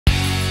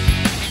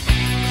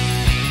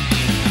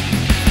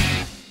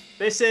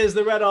This is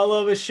the Red All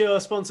Over Show,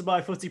 sponsored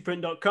by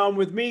footyprint.com,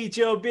 with me,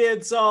 Joe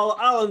Beardsall,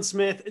 Alan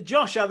Smith,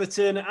 Josh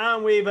Atherton,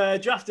 and we've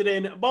drafted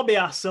in Bobby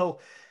Hassell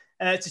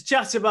to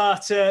chat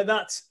about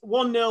that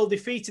 1-0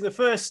 defeat in the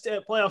first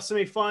playoff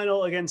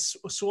semi-final against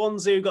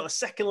Swansea. We've got the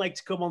second leg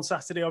to come on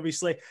Saturday,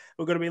 obviously.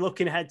 We're going to be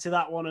looking ahead to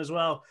that one as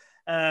well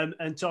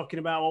and talking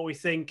about what we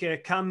think.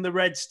 Can the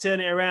Reds turn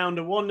it around?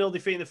 A 1-0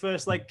 defeat in the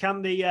first leg.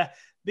 Can they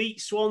beat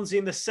Swansea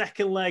in the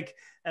second leg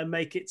and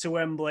make it to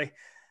Wembley?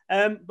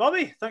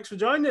 Bobby, thanks for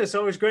joining us.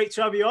 Always great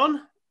to have you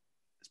on.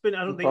 It's been,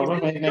 I don't think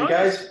you've been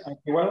guys. Thank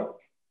you. Well,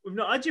 we've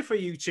not had you for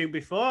YouTube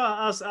before.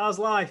 How's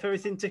life?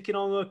 Everything ticking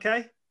on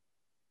okay?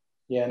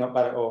 Yeah, not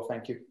bad at all.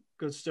 Thank you.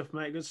 Good stuff,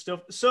 mate. Good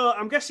stuff. So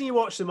I'm guessing you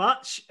watched the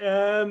match.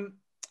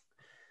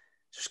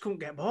 Just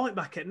couldn't get ball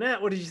back at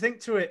net. What did you think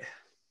to it?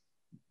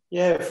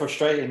 Yeah,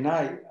 frustrating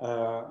night.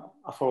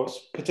 I thought,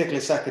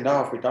 particularly second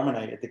half, we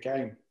dominated the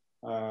game.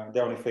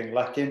 The only thing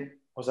lacking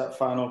was that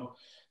final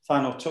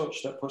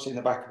touch that puts it in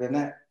the back of the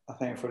net. I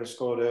think if we'd have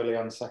scored early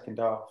on the second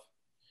half,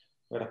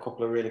 we had a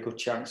couple of really good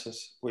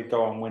chances. We'd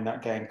go and win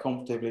that game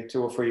comfortably,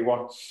 2 or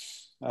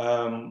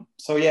 3-1.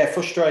 So yeah,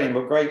 frustrating,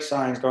 but great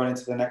signs going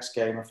into the next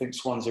game. I think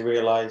Swansea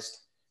realised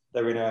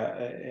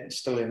they're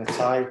still in a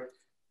tie.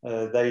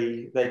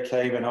 They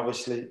came and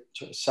obviously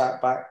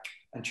sat back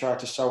and tried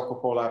to soak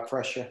up all our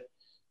pressure,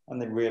 and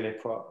they really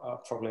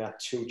probably had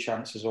 2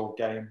 chances all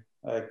game.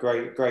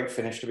 Great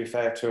finish, to be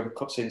fair to them.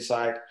 Cuts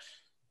inside.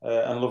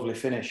 And lovely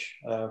finish.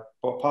 But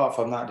apart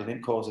from that,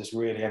 didn't cause us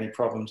really any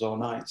problems all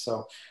night.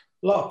 So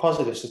a lot of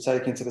positives to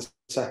take into the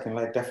second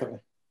leg, definitely.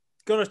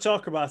 Got to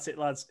talk about it,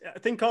 lads. I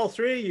think all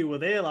 3 of you were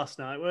there last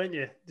night, weren't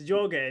you? Did you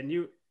all get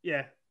in?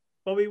 Yeah.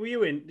 Bobby, were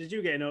you in? Did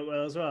you get in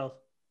Oakwell as well?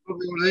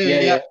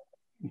 Yeah.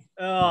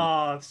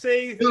 Oh,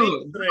 see,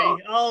 3.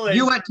 All in.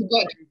 You went to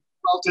get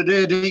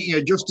today, didn't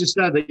you? Just to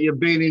say that you've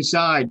been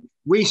inside.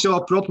 We saw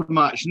a proper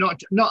match,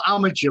 not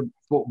amateur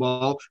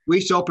football. We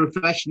saw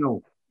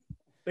professional.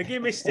 They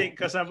give me stick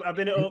because I've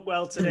been at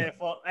Oakwell today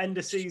for end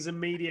of season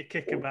media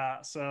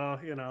kickabout. So,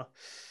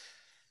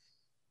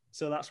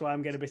 so that's why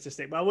I'm getting a bit of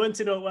stick. But I weren't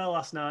in Oakwell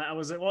last night. I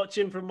was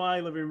watching from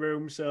my living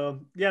room. So,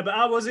 yeah, but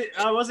how was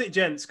it,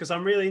 gents? Because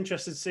I'm really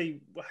interested to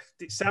see.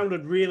 It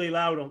sounded really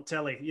loud on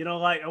telly.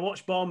 Like I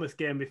watched Bournemouth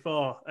game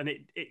before and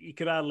you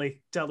could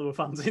hardly tell there were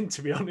fans in,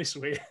 to be honest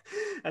with you.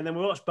 And then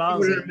we watched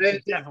Barnsley.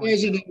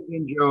 Amazing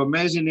evening, Joe.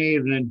 Amazing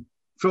evening.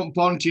 From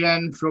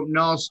Pontien, from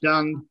North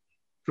Stand,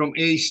 from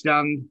East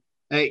Stand.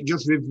 It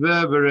just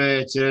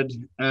reverberated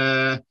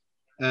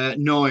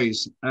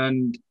noise,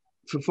 and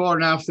for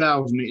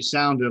 4,500 it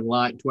sounded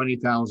like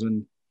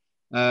 20,000.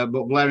 But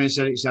Blairin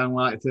said it sounded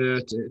like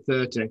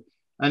 30.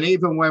 And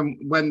even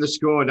when they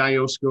scored,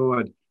 Ayo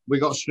scored, we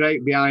got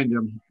straight behind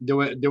them. There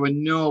were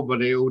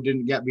nobody who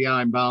didn't get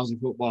behind Barnsley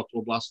Football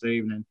Club last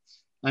evening,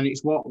 and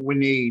it's what we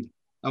need.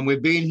 And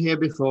we've been here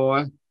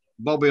before.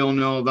 Bobby will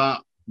know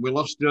that. We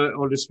lost to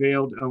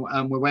Huddersfield,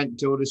 and we went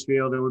to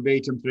Huddersfield and we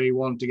beat them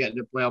 3-1 to get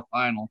to the playoff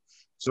final.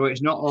 So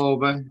it's not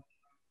over.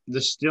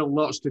 There's still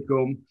lots to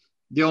come.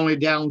 The only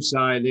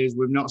downside is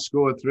we've not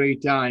scored 3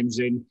 times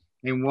in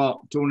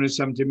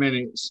 270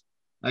 minutes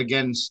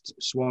against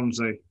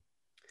Swansea.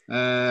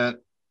 That's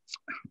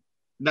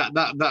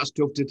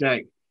tough to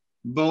take.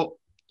 But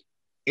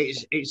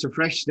it's a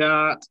fresh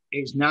start.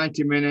 It's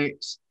 90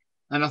 minutes.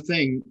 And I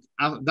think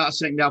that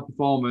second half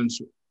performance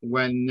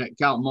when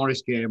Carlton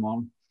Morris came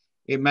on,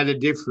 it made a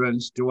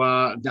difference to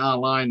our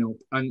lineup.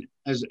 And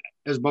as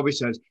Bobby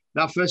says,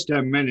 that first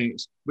 10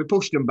 minutes, we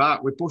pushed them back.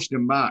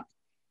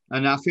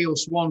 And I feel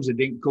Swansea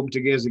didn't come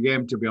to gears the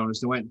game, to be honest.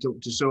 They went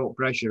to soak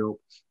pressure up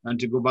and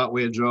to go back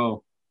with a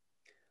draw.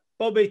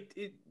 Bobby,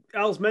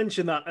 Al's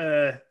mentioned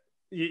that,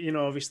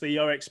 obviously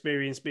your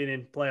experience being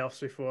in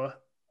playoffs before.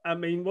 I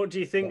mean, what do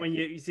you think when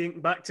you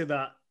think back to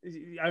that?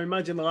 I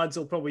imagine the lads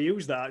will probably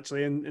use that,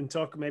 actually, and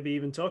talk about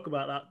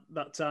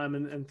that time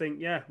and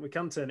think, yeah, we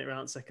can turn it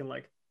around second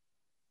leg.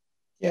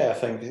 Yeah,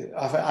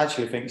 I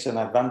actually think it's an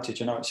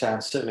advantage. I know it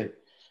sounds silly,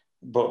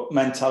 but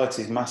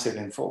mentality is massive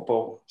in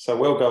football. So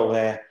we'll go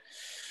there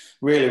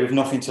really with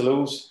nothing to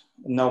lose,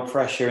 no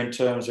pressure in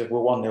terms of we're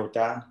 1-0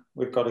 down.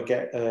 We've got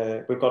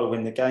to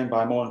win the game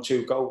by more than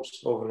 2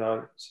 goals.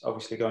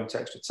 Obviously going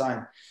to extra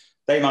time.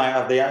 They might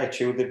have the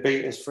attitude they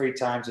beat us 3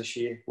 times this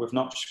year. We've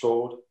not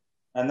scored,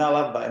 and they'll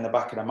have that in the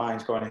back of their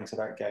minds going into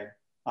that game.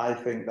 I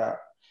think that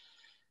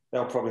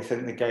they'll probably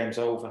think the game's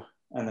over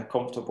and they're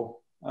comfortable.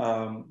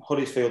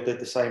 Huddersfield did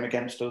the same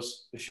against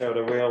us. They showed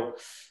a real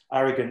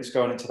arrogance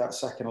going into that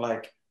second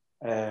leg,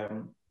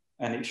 and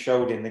it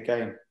showed in the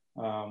game.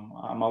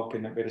 I'm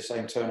hoping it'll be the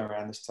same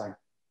turnaround this time.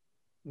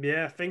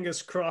 Yeah,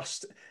 fingers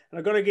crossed. And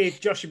I've got to give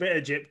Josh a bit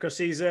of jip because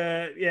he's,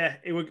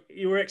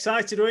 you were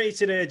excited, weren't you,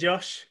 today,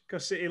 Josh?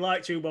 Because he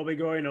liked you, Bobby,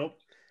 growing up.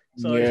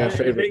 So yeah, he's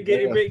a bit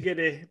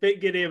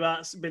giddy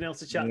about being able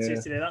to chat to you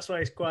today. That's why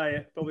he's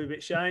quiet. Probably a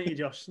bit shy, ain't you,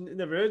 Josh?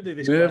 Never heard of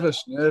this.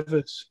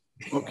 Nervous.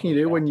 What can you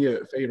do when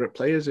your favourite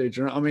players are?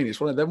 Do you know what I mean? It's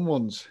one of them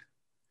ones.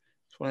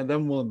 But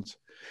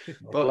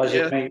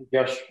pleasure to meet you,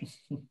 Josh.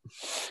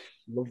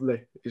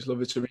 Lovely. It's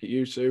lovely to meet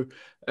you too.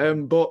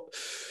 But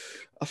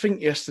I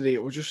think yesterday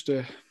it was just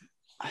a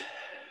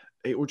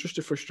it was just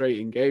a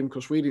frustrating game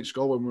because we didn't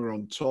score when we were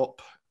on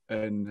top,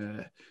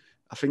 and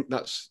I think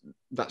that's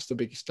the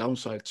biggest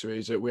downside to it,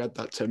 is that we had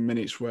that 10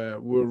 minutes where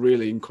we were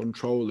really in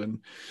control, and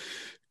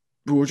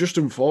we were just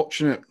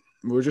unfortunate.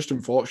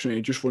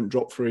 It just wouldn't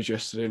drop for us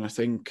yesterday, and I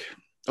think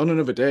on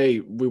another day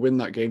we win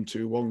that game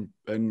 2-1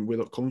 and we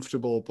look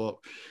comfortable, but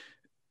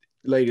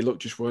Lady Luck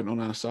just weren't on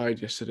our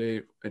side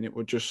yesterday, and it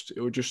was just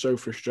so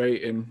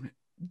frustrating.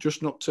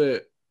 Just not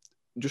to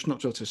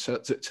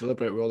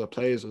celebrate with all the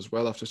players as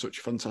well after such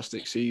a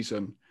fantastic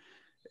season.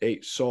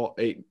 It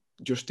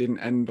just didn't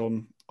end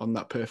on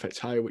that perfect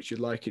high, which you'd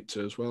like it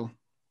to as well.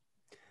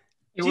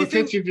 It was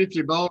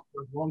 50-50 ball,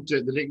 wasn't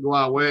it? They didn't go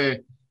our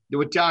way. There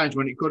were times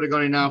when it could have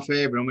gone in our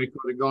favour and we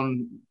could have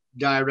gone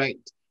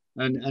direct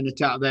and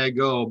attacked their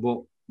goal,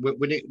 but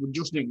we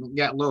just didn't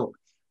get luck.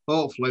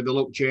 Hopefully the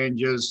luck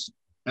changes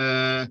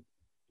on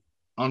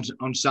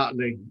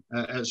Saturday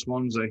at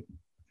Swansea.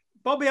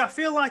 Bobby, I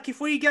feel like if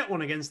we get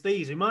one against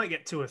these, we might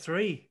get 2 or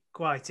 3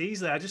 quite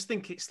easily. I just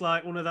think it's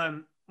like one of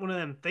them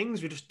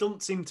things. We just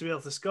don't seem to be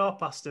able to score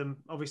past them,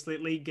 obviously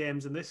at league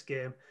games and this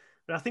game.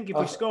 But I think if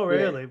we score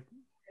early,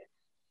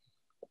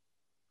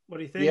 what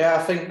do you think? Yeah,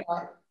 I think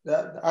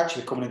that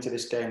actually coming into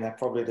this game, they're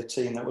probably the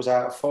team that was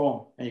out of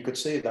form. And you could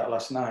see that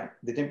last night.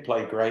 They didn't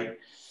play great.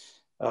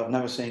 I've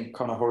never seen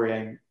Conor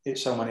Hurricane hit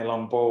so many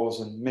long balls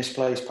and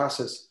misplaced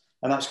passes.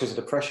 And that's because of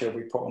the pressure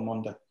we put them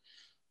under.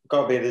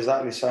 Got to be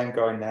exactly the same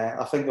going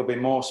there. I think there'll be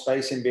more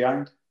space in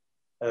behind.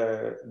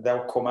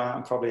 They'll come out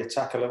and probably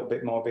attack a little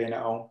bit more being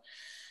at home,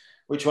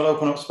 which will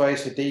open up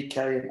space for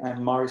DK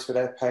and Morris with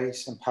their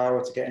pace and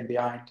power to get in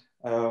behind.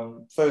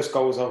 First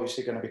goal is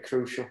obviously going to be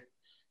crucial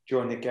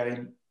during the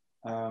game.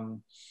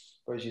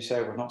 But as you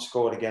say, we've not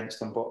scored against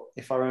them. But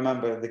if I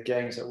remember the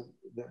games,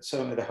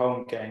 certainly the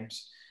home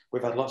games,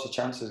 we've had lots of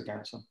chances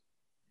against them.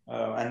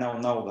 And they'll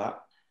know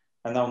that.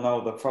 And they'll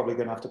know they're probably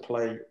going to have to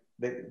play.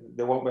 They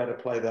won't be able to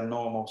play their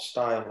normal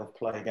style of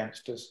play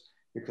against us,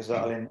 because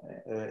that'll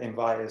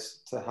invite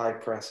us to high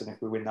press. And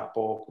if we win that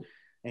ball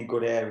in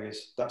good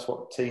areas, that's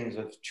what teams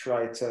have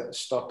tried to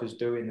stop us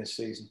doing this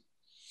season.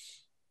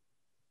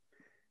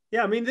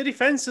 Yeah, I mean, they're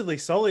defensively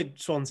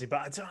solid, Swansea,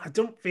 but I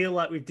don't feel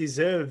like we've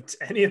deserved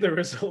any of the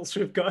results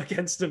we've got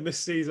against them this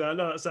season. I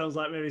know that sounds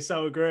like maybe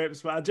sour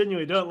grapes, but I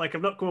genuinely don't. Like,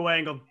 I've not come away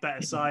and gone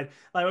better side.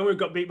 Like, when we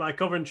got beat by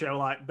Coventry, I was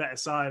like, better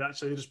side,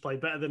 actually. They just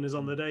played better than us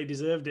on the day,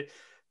 deserved it.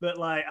 But,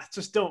 like, I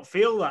just don't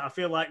feel that. I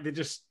feel like they're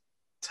just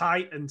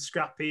tight and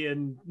scrappy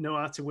and know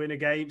how to win a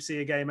game, see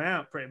a game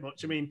out, pretty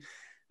much. I mean,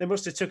 they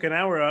must have took an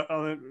hour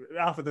on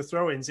half of the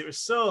throw-ins. It was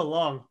so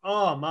long.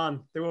 Oh,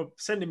 man. They were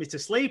sending me to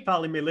sleep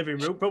out in my living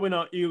room. Probably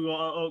not you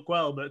or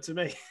Oakwell, but to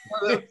me.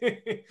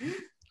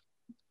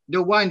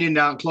 They're winding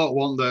down clock,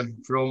 weren't they,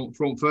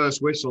 from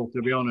first whistle,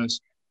 to be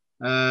honest.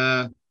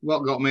 What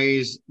got me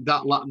is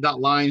that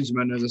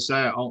linesman, as I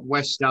say, on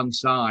West Stand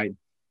side,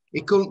 he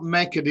couldn't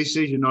make a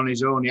decision on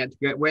his own. He had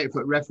to wait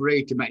for a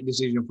referee to make a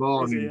decision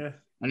for him. Yeah.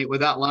 And it was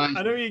that line.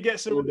 I know you get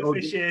some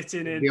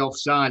officiating in. The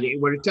offside. It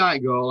was a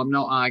tight goal. I'm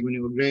not arguing.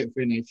 It was a great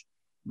finish,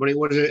 but it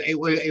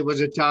was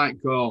a tight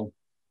call.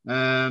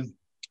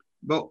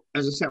 But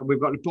as I said,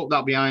 we've got to put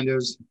that behind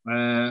us.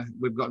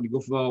 We've got to go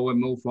forward,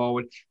 move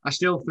forward. I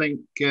still think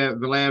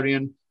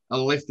Valerian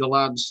will lift the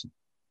lads.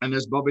 And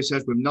as Bobby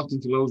says, we've nothing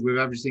to lose, we've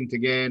everything to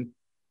gain.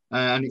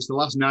 And it's the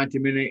last 90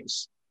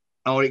 minutes,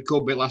 or it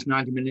could be the last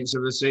 90 minutes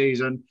of the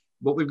season.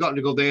 But we've got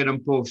to go there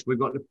and push. We've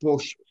got to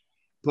push.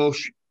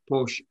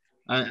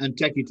 And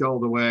take it all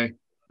the way.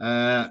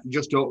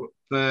 Just up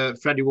for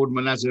Freddie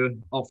Woodman as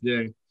an off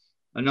day.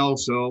 And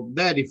also,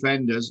 their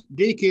defenders,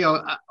 DK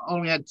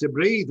only had to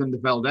breathe and they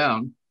fell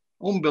down.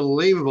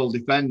 Unbelievable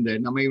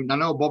defending. I mean, I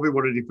know Bobby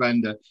was a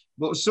defender,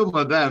 but some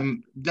of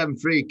them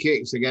free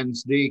kicks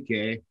against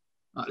DK,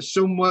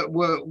 some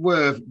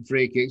were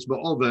free kicks,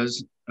 but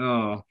others,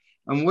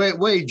 and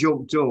where he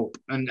jumped up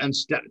and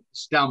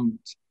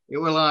stamped, it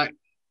was like,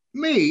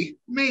 me,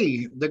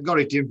 they got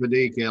it in for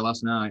DK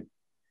last night.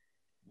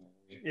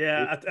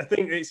 Yeah, I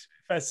think it's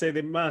fair to say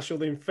they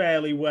marshalled him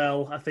fairly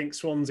well. I think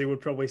Swansea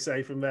would probably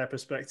say from their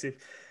perspective.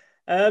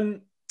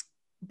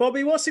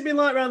 Bobby, what's it been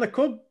like around the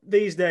club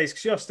these days?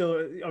 Because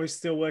you're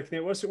still working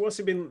it. What's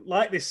it been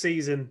like this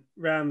season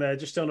around there?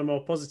 Just on a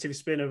more positive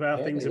spin of how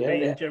things have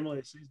been generally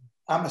this season.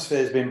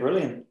 Atmosphere has been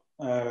brilliant.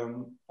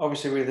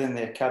 Obviously, within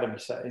the academy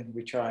setting,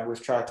 we've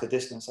tried to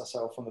distance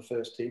ourselves from the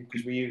first team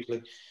because we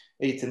usually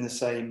eat in the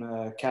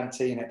same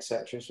canteen,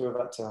 etc. So we've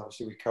had to,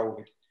 obviously, with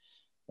COVID,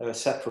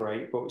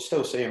 separate, but we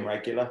still see them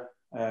regular.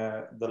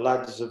 The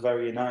lads are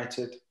very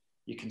united.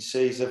 You can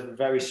see it's a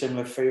very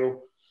similar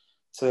feel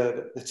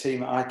to the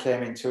team that I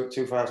came into at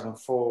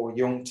 2004, a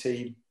young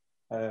team,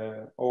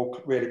 all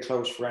really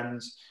close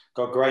friends.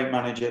 Got a great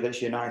manager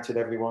that's united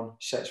everyone,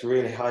 sets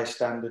really high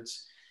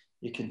standards.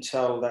 You can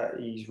tell that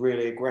he's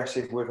really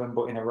aggressive with them,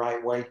 but in a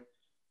right way,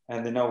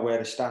 and they know where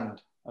to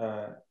stand.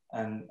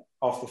 And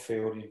off the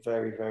field, he's a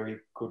very, very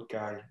good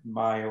guy,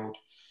 mild,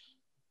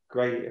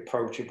 great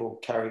approachable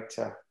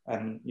character.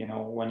 And, you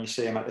know, when you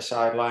see him at the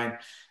sideline,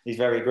 he's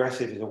very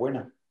aggressive. He's a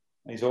winner.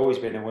 He's always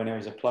been a winner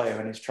as a player,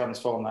 and he's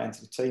transformed that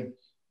into the team.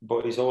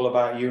 but he's all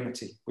about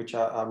unity, which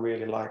I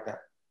really like that,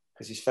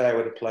 because he's fair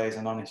with the players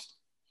and honest.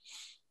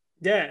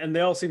 Yeah, and they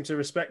all seem to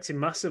respect him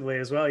massively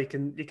as well. You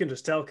can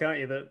just tell, can't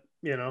you, that,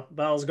 you know,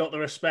 Val's got the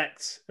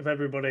respect of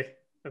everybody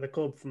at the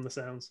club from the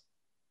sounds.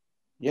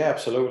 Yeah,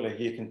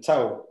 absolutely. You can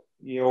tell.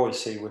 You always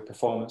see with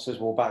performances,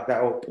 we'll back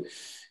that up.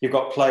 You've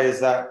got players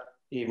that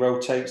he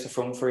rotates the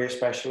front three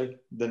especially.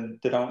 Then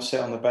they don't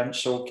sit on the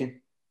bench sulking.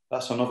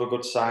 That's another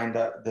good sign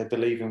that they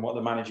believe in what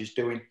the manager's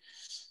doing.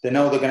 They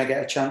know they're going to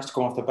get a chance to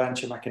come off the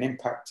bench and make an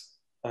impact.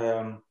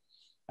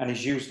 And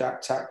he's used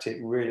that tactic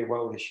really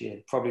well this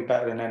year, probably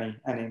better than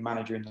any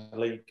manager in the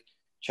league,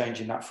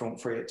 changing that front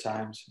three at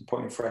times and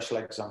putting fresh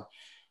legs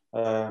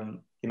on.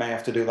 He may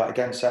have to do that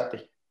again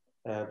Saturday.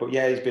 But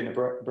yeah, he's been a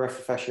breath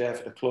of fresh air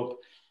for the club.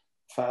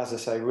 As I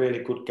say, really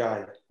good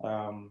guy.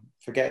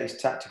 Forget his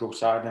tactical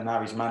side and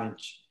how he's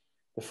managed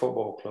the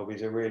football club.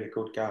 He's a really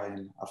good guy,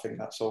 and I think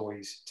that's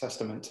always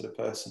testament to the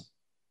person.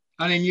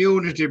 And in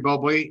unity,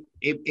 Bobby,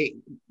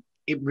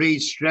 it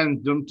breeds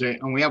strength, doesn't it?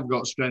 And we have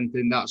got strength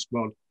in that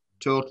squad.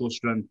 Total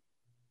strength.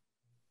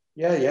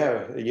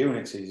 Yeah. The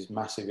unity is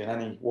massive in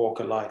any walk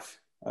of life.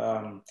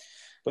 But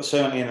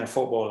certainly in a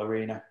football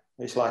arena,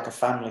 it's like a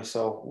family.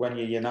 So when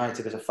you're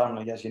united as a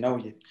family, as you know,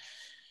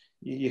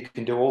 you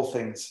can do all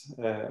things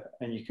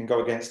and you can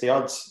go against the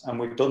odds. And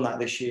we've done that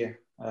this year.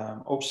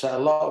 Upset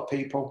a lot of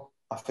people.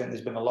 I think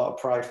there's been a lot of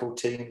prideful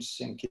teams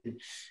thinking, you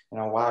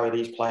know, why are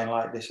these playing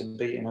like this and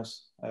beating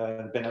us?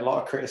 There's been a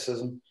lot of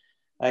criticism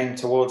aimed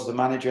towards the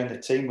manager and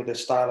the team with their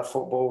style of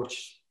football,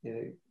 which,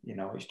 you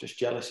know, it's just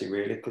jealousy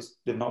really, because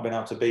they've not been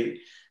able to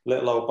beat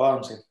little old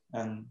Barnsley.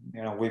 And,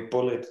 you know, we've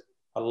bullied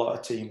a lot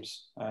of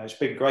teams. It's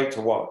been great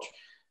to watch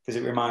because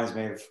it reminds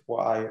me of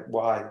what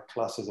I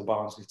class as a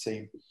Barnsley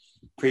team.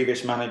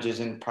 Previous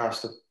managers in the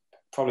past have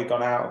probably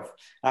gone out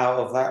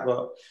of that,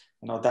 but,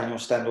 you know, Daniel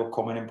Stendhal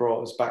coming and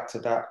brought us back to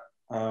that.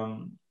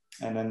 And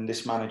then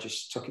this manager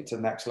just took it to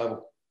the next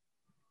level.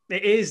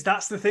 It is.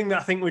 That's the thing that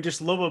I think we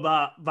just love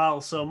about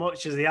Val so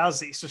much as he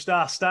has. It's just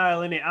our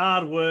style, innit?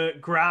 Hard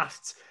work,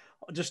 graft,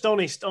 just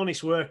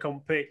honest work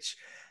on pitch.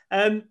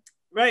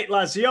 Right,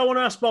 lads, do you all want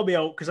to ask Bobby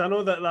out? Because I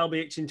know that they'll be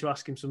itching to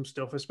ask him some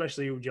stuff,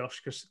 especially you,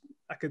 Josh, because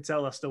I could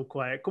tell they're still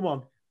quiet. Come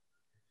on.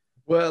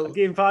 Well, I'll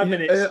give him 5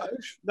 minutes.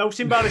 No, it's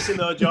embarrassing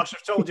though, Josh.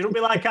 I've told you, don't be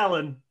like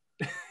Alan.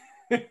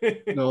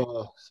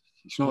 No,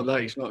 it's not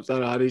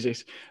that hard, is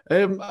it?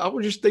 I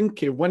was just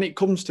thinking, when it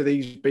comes to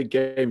these big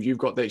games, you've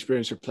got the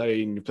experience of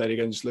playing. You played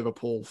against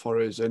Liverpool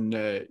for us, and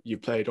you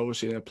played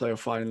obviously in a playoff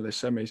final, the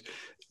semis.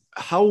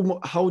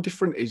 How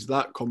different is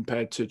that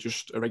compared to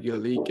just a regular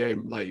league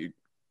game, like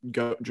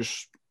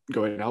just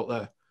going out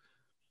there?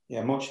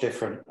 Yeah, much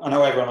different. I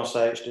know everyone will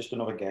say it's just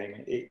another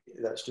game.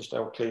 That's just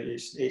how clear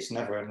it's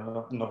never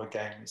another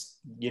game. It's,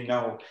 you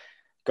know,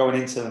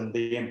 going into them,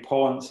 the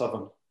importance of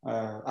them,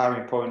 how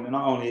important it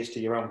not only is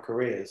to your own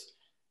careers,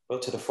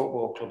 but to the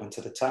football club and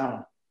to the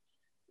town.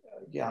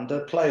 Yeah, and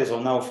the players will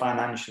know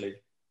financially,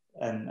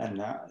 and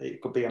that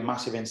it could be a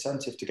massive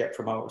incentive to get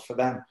promoted for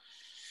them.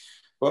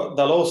 But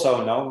they'll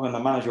also know, and the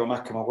manager will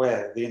make them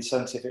aware, the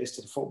incentive it is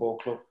to the football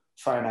club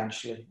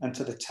financially and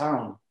to the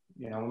town.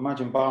 You know,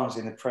 imagine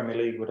Barnsley in the Premier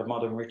League with the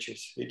modern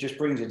riches. It just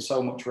brings in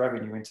so much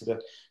revenue into the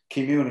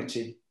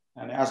community,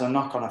 and it has a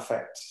knock-on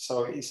effect.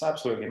 So it's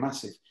absolutely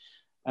massive.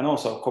 And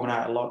also coming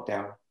out of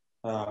lockdown,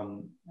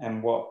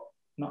 and what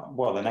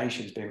the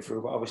nation's been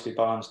through, but obviously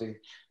Barnsley,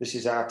 this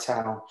is our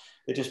town.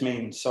 It just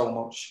means so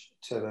much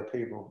to the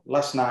people.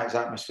 Last night's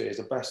atmosphere is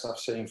the best I've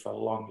seen for a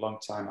long, long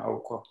time at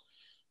Oakwell.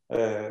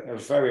 It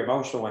was very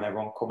emotional when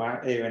everyone come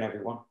out, hearing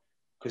everyone,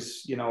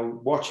 because, you know,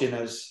 watching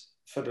us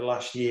for the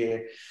last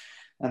year,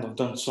 and I've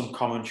done some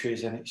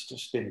commentaries, and it's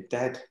just been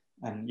dead.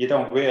 And you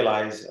don't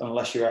realise,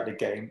 unless you're at the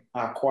game,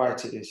 how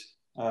quiet it is.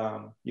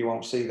 You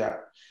won't see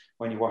that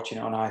when you're watching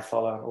it on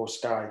iFollow or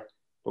Sky.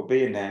 But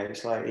being there,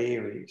 it's like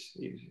eerie,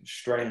 it's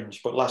strange.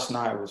 But last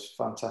night was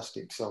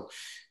fantastic. So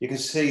you can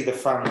see the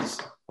fans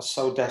are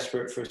so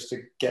desperate for us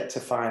to get to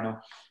final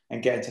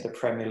and get into the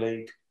Premier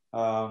League.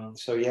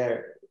 So yeah,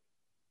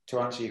 to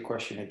answer your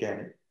question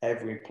again,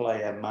 every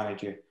player and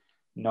manager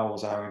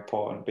knows how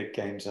important big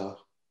games are.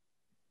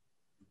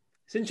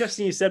 It's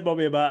interesting you said,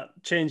 Bobby, about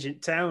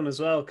changing town as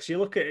well, because you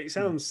look at it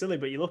sounds silly,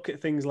 but you look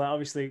at things like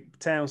obviously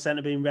town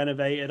centre being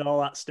renovated, all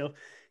that stuff.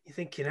 You're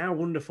thinking, how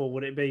wonderful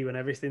would it be when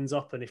everything's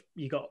up and if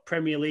you got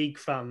Premier League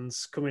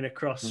fans coming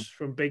across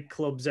from big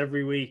clubs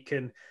every week,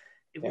 and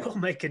it will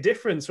make a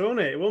difference, won't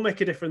it? It will make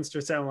a difference to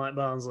a town like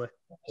Barnsley.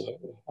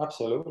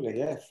 Absolutely,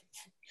 yeah.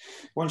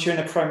 Once you're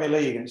in the Premier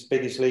League, and it's the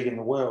biggest league in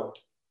the world,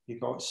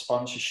 you've got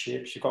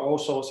sponsorships, you've got all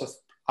sorts of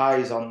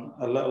eyes on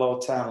a little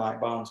old town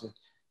like Barnsley.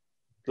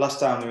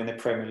 Last time they were in the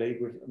Premier League,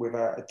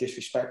 without a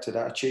disrespect to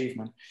that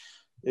achievement,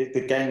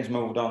 the game's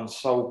moved on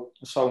so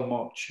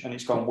much, and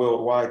it's gone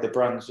worldwide. The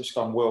brand's just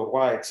gone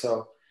worldwide.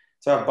 So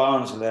to have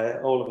Barnsley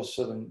there, all of a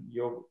sudden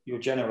you'll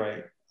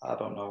generate, I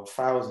don't know,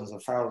 thousands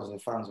and thousands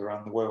of fans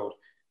around the world,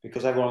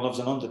 because everyone loves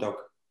an underdog,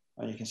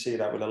 and you can see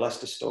that with the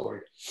Leicester story.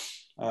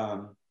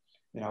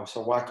 You know,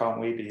 so why can't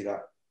we be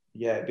that?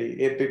 Yeah,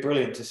 it'd be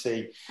brilliant to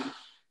see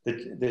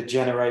the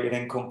generated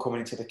income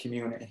coming into the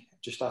community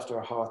just after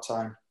a hard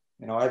time.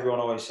 You know, everyone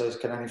always says,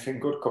 can anything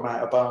good come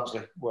out of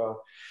Barnsley?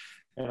 Well,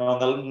 you know,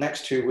 in the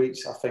next 2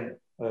 weeks, I think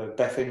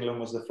Beth England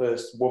was the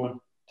first woman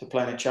to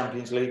play in the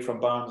Champions League from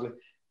Barnsley.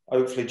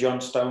 Hopefully John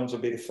Stones will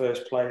be the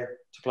first player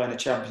to play in a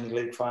Champions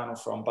League final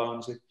from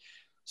Barnsley.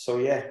 So,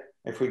 yeah,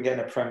 if we can get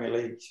in the Premier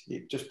League,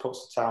 it just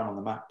puts the town on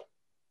the map.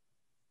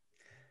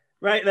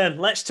 Right then,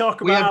 let's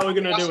talk about how we're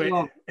going to do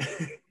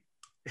it.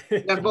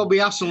 We had Bobby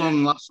Hassell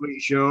on last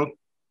week's show,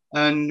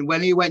 and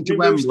when he went to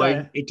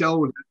Wembley, he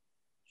told...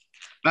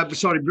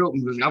 Bruce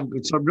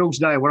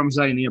Dyer, what I'm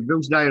saying here,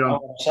 Bruce Dyer on.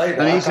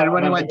 And he said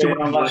when he went to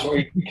Wembley... last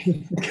week.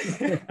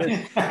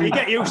 You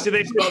get used to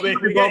this, Bobby.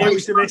 You get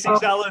used to this,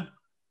 it's Alan.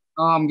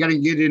 Oh, I'm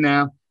getting giddy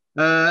now.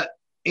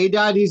 He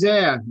dyed his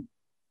hair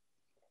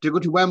to go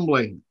to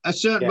Wembley. A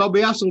certain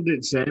Bobby Hassell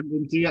did say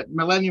at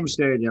Millennium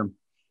Stadium.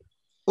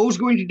 Who's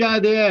going to dye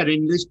their hair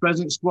in this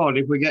present squad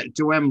if we get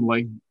to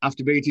Wembley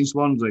after beating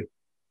Swansea?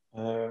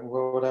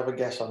 Well, whatever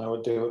guess I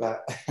would do with that.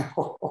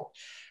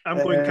 I'm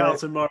going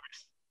Carlton Morris.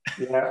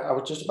 Yeah, I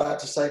was just about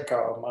to say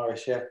Carlton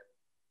Morris, yeah.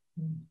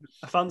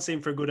 I fancy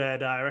him for a good hair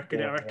dye. I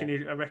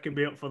reckon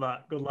be up for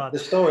that. Good lad. The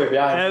story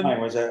behind mine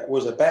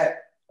was a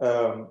bet.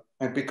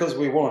 And because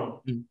we won,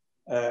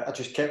 I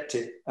just kept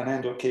it and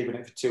ended up keeping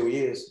it for 2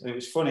 years. And it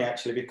was funny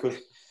actually because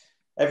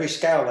every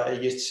scout that I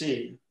used to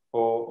see,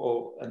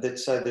 and they'd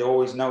say they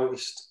always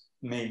noticed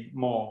me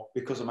more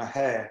because of my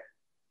hair.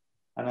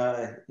 And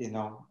I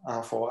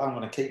thought I'm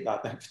going to keep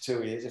that then for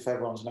 2 years if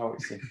everyone's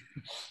noticing.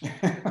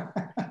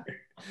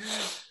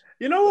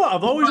 You know what?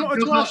 I've always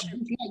wanted to ask you.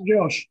 Just like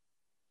Josh.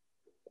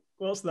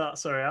 What's that?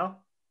 Sorry,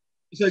 Al.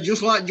 So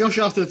just like Josh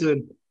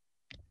Atherton.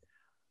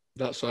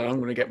 That's why I'm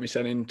going to get me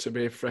sent in to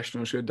be a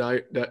professional. Should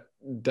dye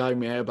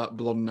my hair back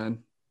blonde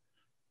then.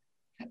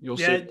 You'll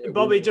see.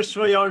 Bobby, just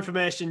for your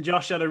information,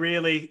 Josh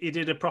he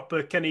did a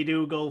proper Kenny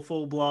Dougal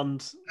full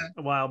blonde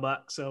a while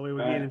back, so we were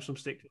giving him some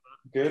stick for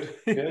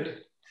that.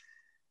 Good.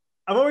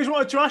 I've always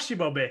wanted to ask you,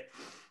 Bobby.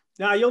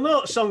 Now, you'll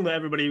know a song that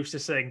everybody used to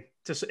sing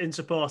in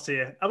support of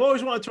you. I've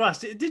always wanted to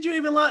ask, did you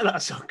even like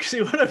that song? Because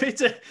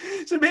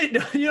it's a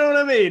bit, you know what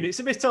I mean? It's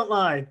a bit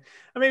online.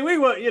 I mean, we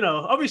were,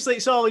 obviously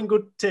it's all in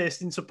good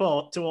taste in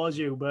support towards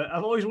you, but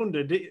I've always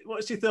wondered,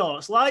 what's your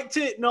thoughts? Liked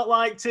it, not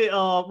liked it,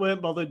 or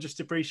weren't bothered, just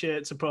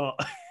appreciate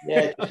support?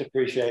 Yeah, just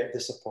appreciate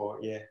the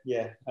support, yeah.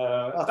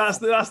 That's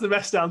the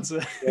best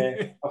answer.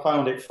 Yeah, I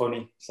found it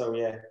funny, so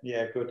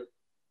yeah, good.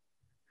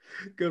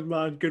 Good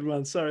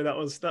man. Sorry,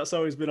 that's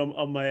always been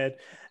on my head.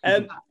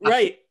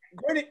 Right.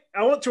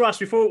 I want to ask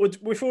before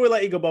we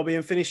let you go, Bobby,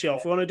 and finish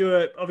off. We want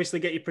to obviously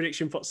get your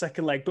prediction for the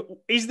second leg. But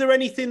is there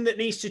anything that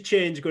needs to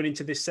change going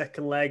into this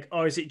second leg,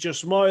 or is it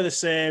just more of the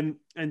same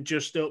and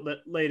just hope that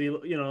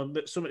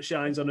that something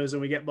shines on us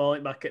and we get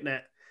balling back at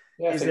net?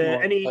 Yeah, is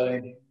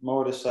there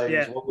more the same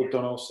as what we've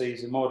done all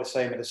season? More the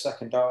same in the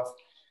second half.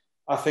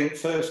 I think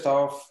first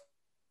half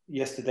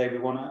yesterday we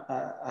won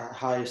at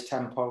highest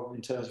tempo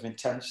in terms of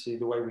intensity,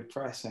 the way we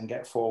press and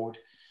get forward.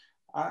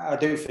 I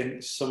do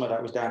think some of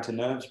that was down to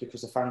nerves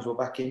because the fans were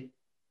back in.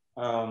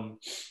 And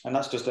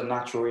that's just a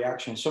natural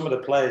reaction. Some of the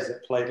players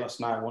that played last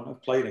night wouldn't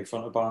have played in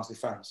front of Barnsley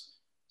fans.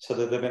 So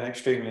they've been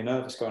extremely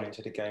nervous going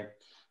into the game.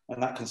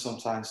 And that can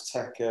sometimes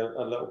take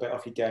a little bit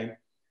off your game.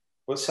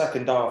 But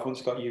second half, once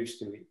you got used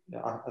to it,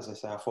 as I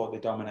say, I thought they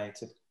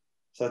dominated.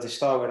 So they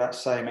start with that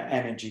same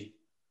energy.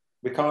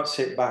 We can't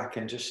sit back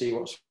and just see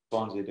what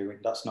Swansea are doing.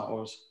 That's not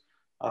us.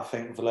 I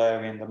think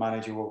Valerian, the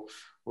manager, will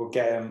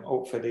get them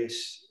up for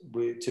this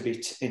to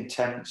be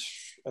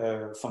intense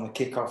from the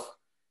kickoff.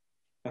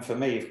 And for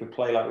me, if we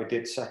play like we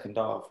did second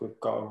half, we've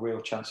got a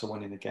real chance of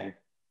winning the game.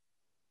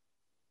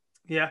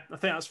 Yeah, I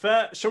think that's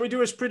fair. Shall we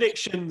do his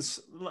predictions?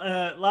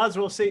 Lads,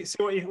 we'll see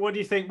what do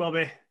you think,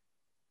 Bobby?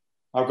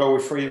 I'll go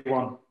with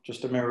 3-1,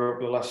 just to mirror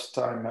up the last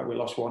time that we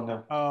lost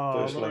 1-0.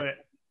 Oh, love it.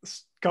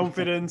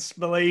 Confidence,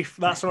 belief,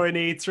 that's what we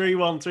need.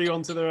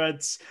 3-1 to the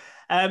Reds.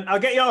 I'll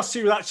get yours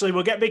too, actually.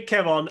 We'll get Big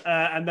Kev on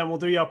and then we'll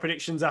do your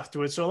predictions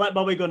afterwards. So I'll let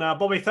Bobby go now.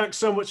 Bobby, thanks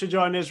so much for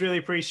joining us. Really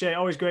appreciate it.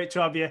 Always great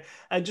to have you.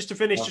 And just to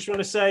finish, just want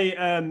to say,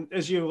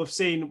 as you will have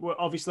seen, we're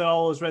obviously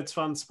all as Reds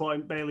fans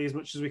supporting Bailey as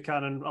much as we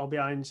can and all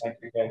behind. Thank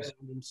you, guys.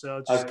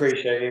 I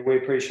appreciate it. We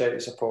appreciate the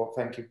support.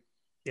 Thank you.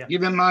 Yeah.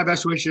 Give him my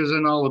best wishes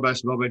and all the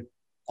best, Bobby.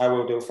 I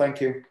will do.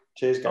 Thank you.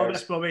 Cheers, guys. All the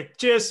best, Bobby.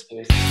 Cheers.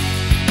 Cheers.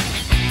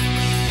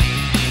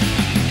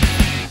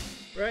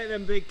 Right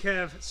then, Big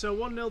Kev. So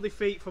 1-0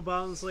 defeat for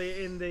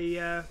Barnsley in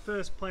the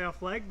first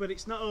playoff leg, but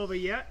it's not over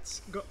yet.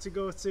 Got to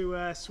go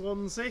to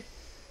Swansea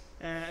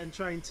and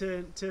try and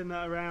turn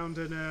that around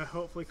and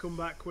hopefully come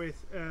back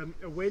with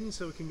a win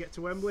so we can get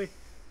to Wembley.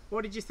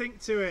 What did you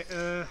think to it?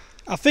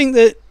 I think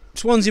that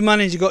Swansea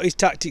manager got his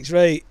tactics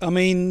right. I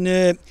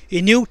mean,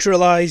 he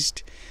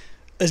neutralised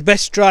as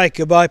best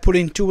striker by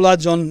putting two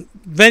lads on,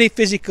 very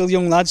physical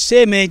young lads,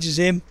 same age as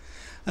him,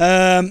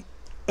 and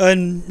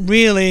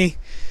really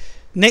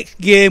next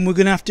game we're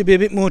going to have to be a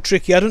bit more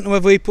tricky. I don't know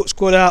whether he put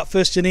squad out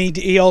first and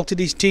he altered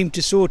his team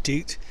to sort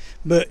it,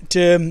 but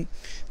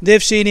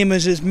they've seen him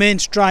as his main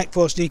strike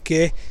force,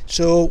 DK,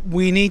 so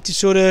we need to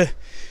sort of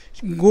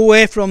go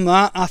away from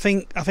that, I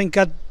think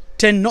I'd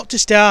tend not to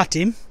start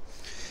him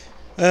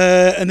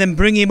and then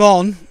bring him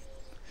on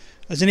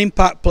as an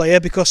impact player,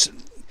 because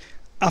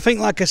I think,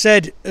 like I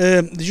said,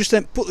 they just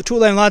then put the two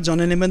of them lads on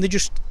him and they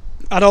just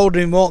had hold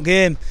of him all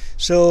game.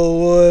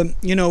 So,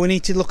 we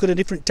need to look at a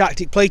different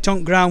tactic, play it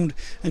on ground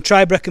and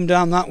try break them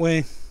down that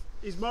way.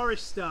 Is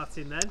Morris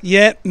starting then?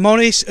 Yeah,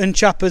 Morris and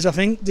Chappers, I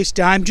think, this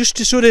time, just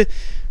to sort of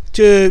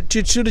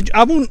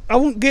I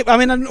won't give. I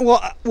mean, I don't know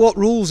what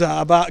rules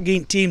are about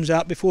getting teams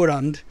out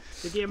beforehand.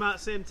 They came out at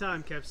the same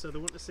time, Kev, so they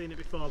wouldn't have seen it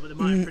before, but they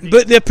might have predicted.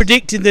 But they're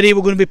predicting that he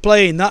were going to be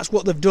playing. That's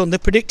what they've done. They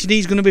predicted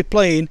he's going to be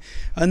playing,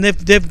 and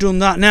they've done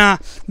that. Now,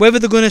 whether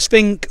they're going to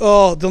think,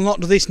 they'll not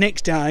do this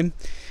next time,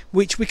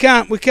 which we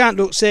can't do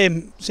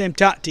the same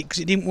tactic because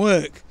it didn't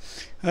work.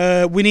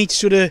 We need to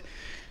sort of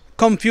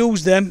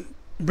confuse them,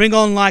 bring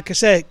on, like I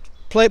said,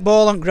 play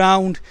ball on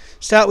ground,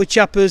 start with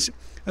Chappers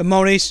and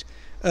Morris,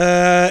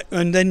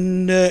 and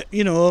then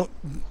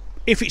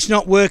if it's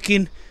not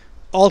working,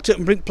 alter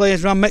and bring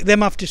players around, make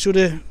them have to sort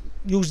of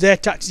use their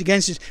tactics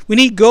against us. We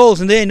need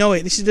goals and they know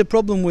it. This is the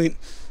problem with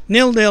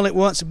 0-0, it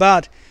weren't so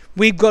bad.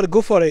 We've got to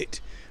go for it,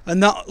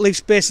 and that leaves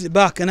space at the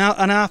back, and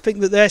I think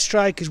that their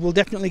strikers will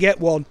definitely get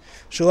one.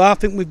 So I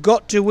think we've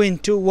got to win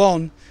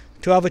 2-1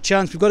 to have a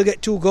chance. We've got to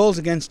get 2 goals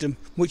against them,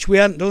 which we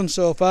haven't done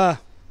so far.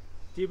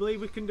 Do you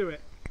believe we can do it?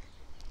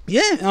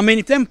 Yeah, I mean,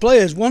 if them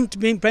players want to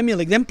be in Premier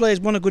League, them players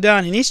want to go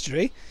down in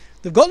history,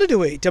 they've got to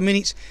do it. I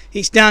mean,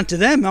 it's down to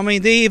them. I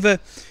mean, they either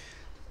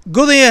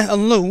go there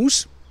and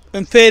lose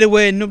and fade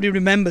away and nobody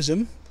remembers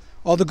them,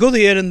 or they go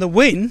there and they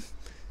win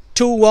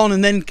 2-1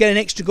 and then get an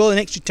extra goal in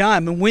extra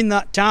time and win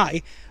that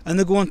tie, and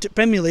they go on to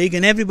Premier League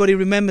and everybody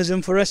remembers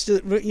them for rest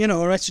of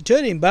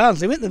eternity in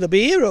Barnsley, won't they? They'll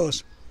be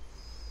heroes.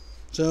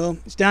 So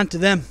it's down to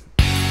them.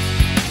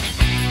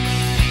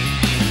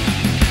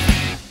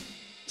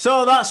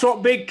 So that's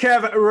what Big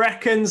Kev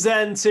reckons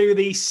then to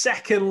the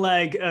second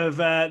leg of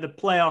the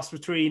playoffs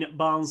between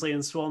Barnsley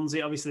and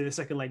Swansea. Obviously, the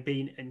second leg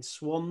being in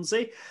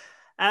Swansea.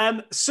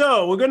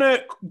 So we're going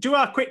to do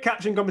our quick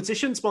caption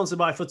competition sponsored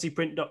by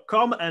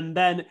footyprint.com, and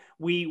then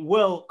we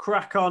will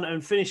crack on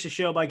and finish the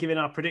show by giving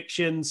our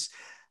predictions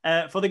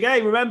for the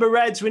game. Remember,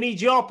 Reds, we need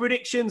your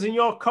predictions and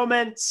your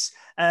comments.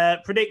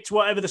 Predict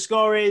whatever the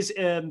score is.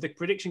 The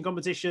prediction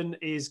competition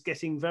is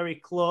getting very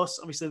close.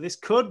 Obviously, this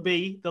could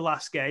be the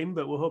last game,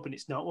 but we're hoping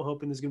it's not. We're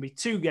hoping there's going to be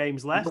 2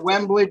 games left. The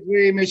Wembley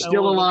dream is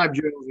still alive,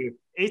 Josie.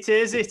 It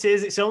is.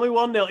 It's only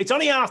 1-0. It's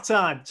only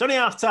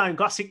half-time.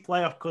 Classic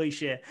playoff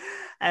cliche.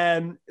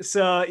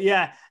 So,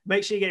 yeah,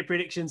 make sure you get your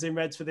predictions in,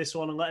 Reds, for this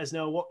one and let us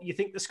know what you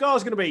think the score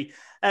is going to be.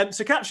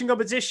 So, caption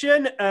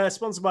competition,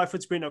 sponsored by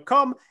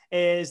footyprint.com,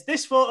 is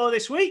this photo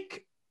this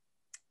week.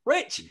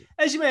 Which,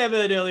 as you may have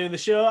heard earlier in the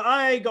show,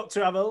 I got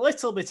to have a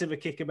little bit of a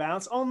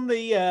kickabout on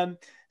the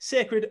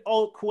sacred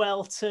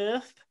Oakwell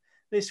turf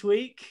this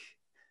week.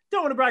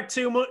 Don't want to brag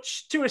too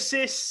much. 2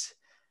 assists,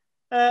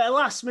 a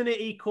last-minute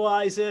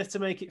equaliser to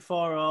make it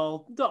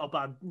 4-4.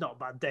 Not a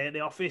bad day at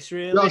the office,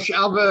 really. Josh,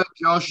 I've heard,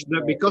 Josh,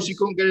 that because he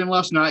couldn't get in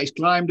last night, he's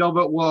climbed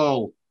over the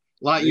wall,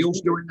 like he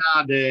used to in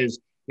our days.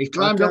 He's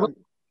climbed over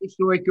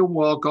so he can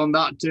walk on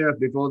that turf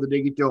before they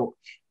dig it up.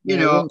 He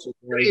was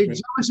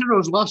jealous of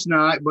us last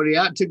night, but he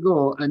had to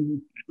go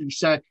and he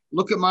said,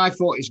 "Look at my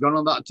foot; he's gone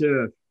on that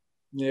turf."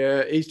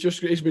 Yeah,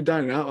 he's been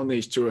down and out on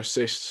these 2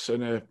 assists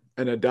and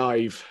a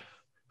dive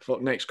for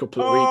the next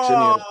couple of weeks.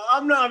 Isn't he?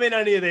 I'm not having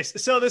any of this.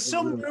 So there's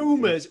some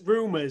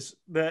rumours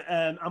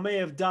that I may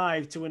have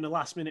dived to win a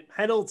last-minute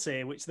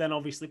penalty, which then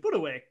obviously put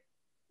away,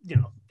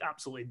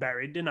 absolutely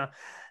buried, didn't I?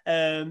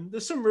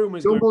 There's some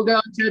rumours. Tumble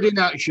down Ted in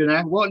action,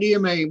 eh? What do you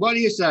mean? What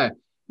do you say?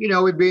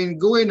 We've been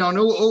going on.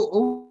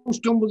 Who's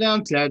tumbled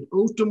down Ted?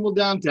 Who's tumbled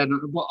down Ted?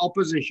 What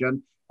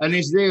opposition? And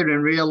he's there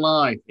in real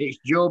life. It's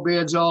Joe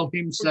Beardsall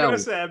himself. I'm going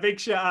to say a big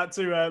shout out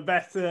to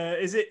Beth.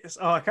 Is it?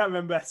 Oh, I can't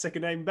remember Beth's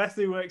second name. Beth,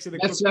 who works in the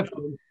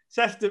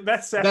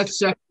Beth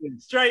Sefton.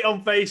 Straight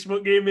on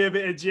Facebook, gave me a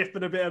bit of jip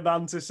and a bit of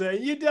banter,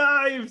 saying, "You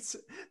dived."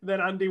 Then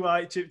Andy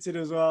White chipped in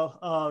as well.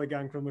 Oh, the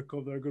gang from the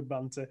club, they're a good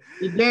banter.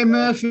 Did Dave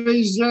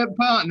Murphy's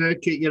partner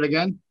kick you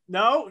again?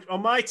 No,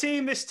 on my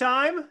team this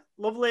time.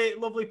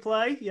 Lovely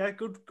play. Yeah,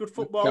 good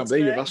football. I can't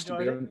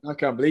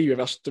believe you've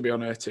asked to be on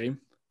her team.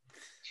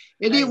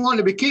 He didn't want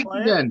to be kicked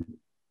again.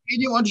 He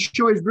didn't want to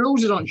show his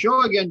bruises on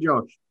show again,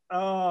 Josh.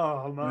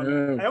 Oh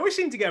man, yeah. I always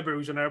seem to get a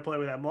bruise when I play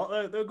with them.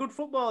 They're good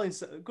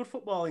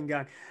footballing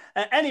gang.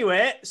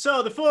 Anyway,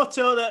 so the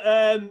photo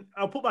that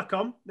I'll put back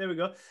on. There we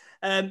go.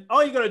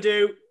 All you got to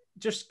do,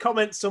 just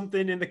comment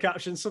something in the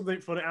caption,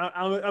 something funny.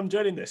 I'm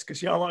joining this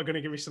because y'all are going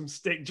to give me some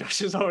stick.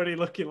 Josh is already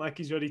looking like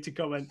he's ready to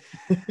comment.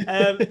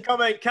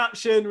 Comment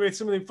caption with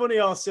something funny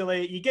or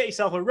silly. You get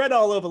yourself a red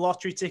all over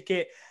lottery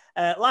ticket.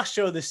 Last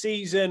show of the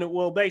season,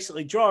 we'll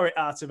basically draw it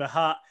out of a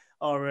hat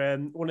or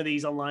one of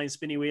these online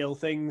spinny wheel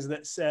things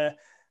that's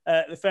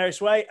the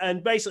fairest way.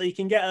 And basically, you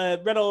can get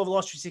a Red All Over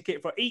lottery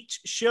ticket for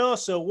each show.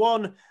 So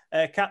one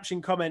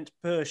caption comment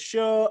per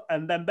show.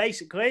 And then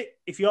basically,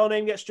 if your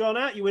name gets drawn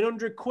out, you win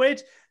 100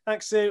 quid.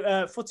 Thanks to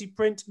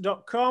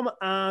footyprint.com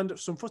and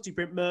some Footy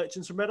Print merch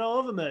and some Red All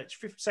Over merch.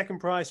 Second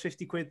prize,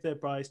 50 quid. Third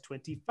prize,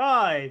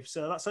 25.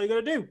 So that's all you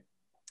got to do.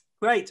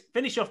 Great.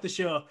 Finish off the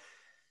show.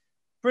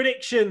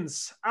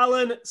 Predictions.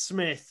 Alan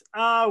Smith,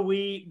 are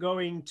we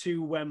going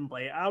to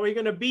Wembley? Are we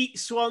going to beat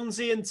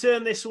Swansea and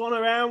turn this one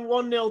around?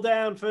 1-0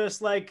 down,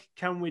 first leg.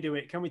 Can we do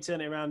it? Can we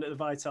turn it around at the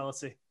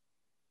Vitality?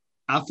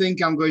 I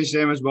think I'm going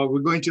same as Bob. We're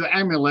going to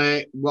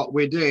emulate what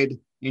we did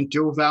in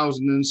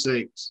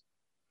 2006.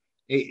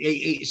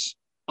 It's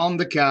on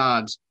the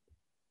cards.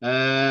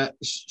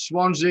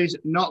 Swansea's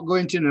not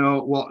going to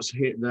know what's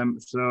hit them.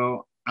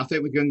 So I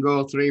think we can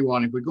go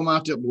 3-1. If we come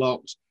out at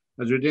blocks,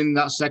 as we did in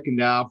that second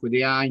half with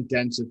the high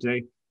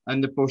intensity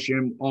and the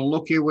pushing.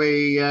 Unlucky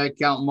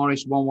Carlton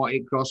Morris won what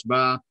hit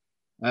crossbar.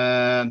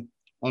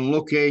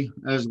 Unlucky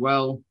as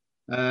well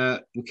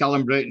with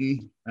Callum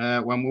Britton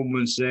when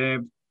Woodman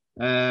saved.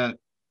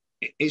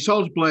 It's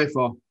all to play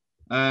for,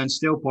 and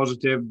still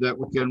positive that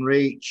we can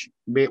reach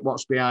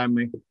what's behind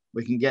me.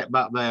 We can get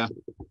back there.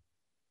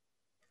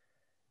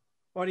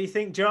 What do you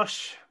think,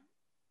 Josh?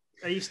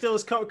 Are you still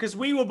as confident? Because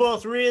we were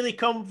both really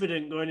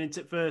confident going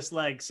into first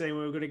leg, saying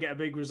we were going to get a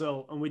big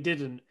result, and we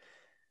didn't.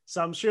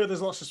 So I'm sure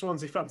there's lots of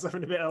Swansea fans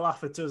having a bit of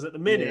laugh at us at the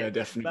minute. Yeah,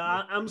 definitely.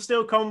 But I'm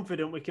still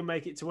confident we can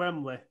make it to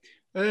Wembley.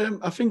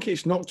 I think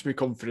it's knocked me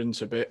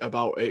confidence a bit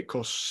about it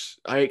because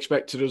I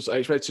expected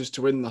us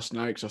to win last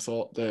night because I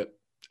thought that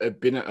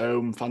being at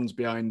home, fans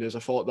behind us, I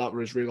thought that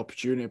was a real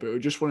opportunity, but it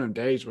was just one of them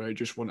days where it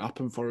just wouldn't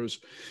happen for us.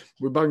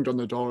 We banged on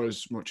the door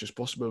as much as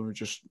possible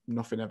and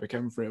nothing ever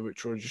came for it,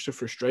 which was just a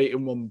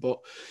frustrating one. But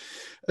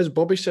as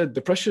Bobby said,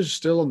 the pressure's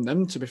still on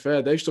them, to be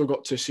fair. They've still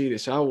got to see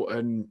this out,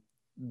 and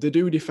they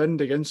do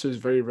defend against us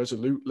very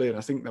resolutely, and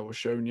I think that was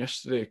shown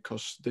yesterday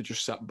because they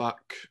just sat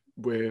back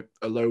with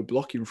a low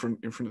block in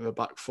front of the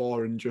back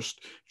four and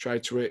just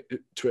tried to hit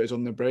us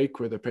on the break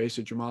with the pace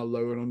of Jamal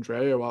Lowe and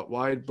Andrea out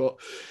wide. But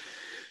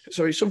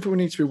so it's something we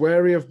need to be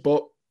wary of,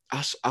 but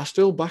I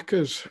still back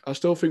us. I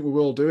still think we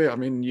will do it. I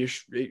mean,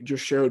 it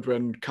just showed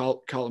when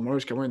Carlton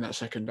Morris came in that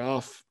second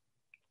half.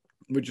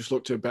 We just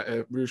looked at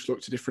a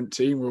different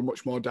team. We were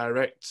much more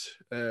direct.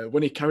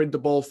 When he carried the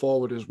ball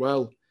forward as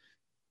well,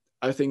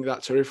 I think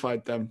that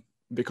terrified them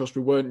because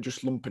we weren't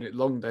just lumping it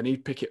long. Then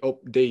he'd pick it up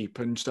deep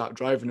and start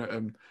driving at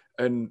them.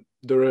 And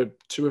there were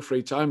 2 or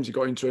 3 times he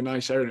got into a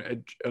nice area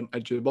on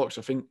edge of the box.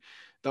 I think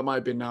that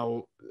might be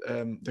now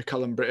the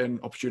Callum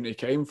Britton opportunity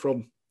came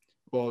from.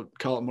 Well,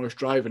 Carlton Morris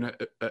driving at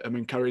him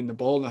and carrying the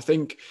ball. And I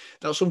think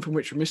that's something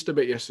which we missed a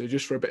bit yesterday,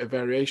 just for a bit of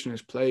variation in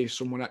his play.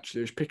 Someone actually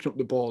was picking up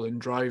the ball and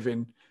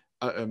driving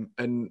at him.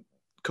 And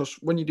because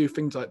when you do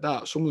things like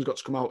that, someone's got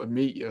to come out and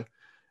meet you.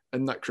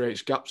 And that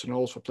creates gaps and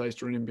holes for players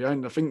to run in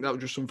behind. I think that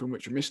was just something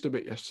which we missed a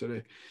bit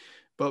yesterday.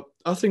 But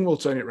I think we'll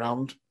turn it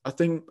round. I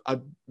think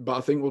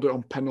we'll do it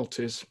on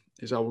penalties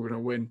is how we're going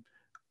to win.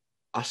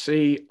 I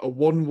see a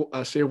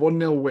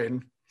 1-0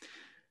 win,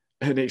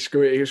 and it's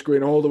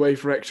going all the way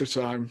for extra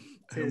time.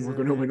 And we're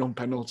going to win on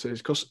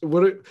penalties because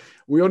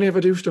we only ever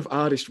do stuff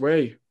hardest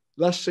way.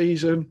 Last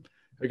season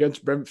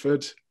against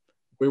Brentford,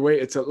 we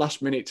waited till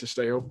last minute to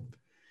stay up,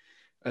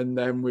 and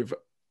then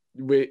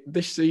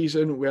this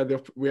season we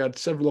had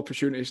several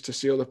opportunities to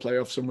seal the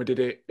playoffs, and we did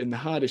it in the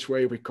hardest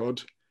way we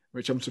could,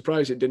 which I'm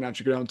surprised it didn't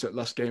actually go down to the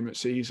last game of the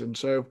season.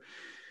 So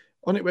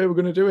on it way, we're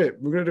going to do it.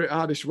 We're going to do it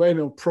hardest way, and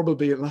it'll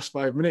probably be in the last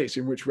 5 minutes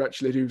in which we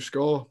actually do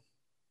score.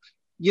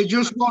 You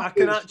just want. I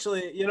can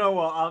actually, you know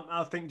what?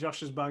 I think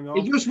Josh is bang on.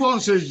 He just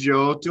wants us,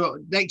 Joe,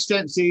 to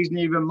extend season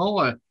even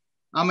more.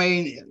 I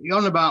mean, you're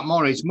on about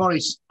Morris.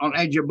 Morris on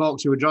edge of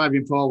box, he was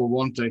driving forward,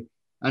 wasn't he?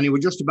 And he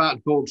was just about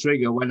to pull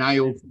trigger when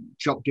Hassell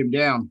chopped him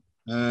down.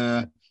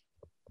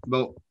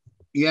 But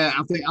yeah,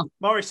 I think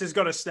Morris has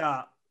got to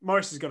start.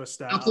 I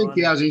think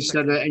he has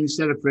instead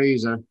of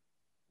Freezer.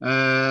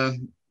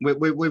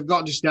 We've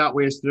got to start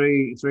with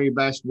three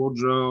best: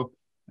 Woodrow,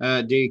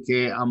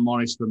 DK, and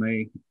Morris for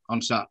me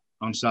on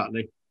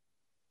Saturday.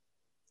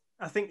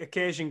 I think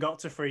occasion got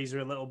to Freezer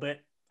a little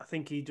bit. I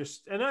think he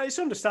just, and it's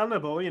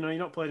understandable, you're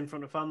not playing in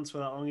front of fans for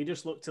that long. He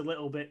just looked a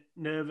little bit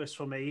nervous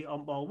for me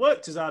on ball.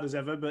 Worked as hard as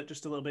ever, but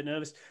just a little bit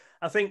nervous.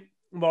 I think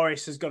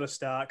Morris has got to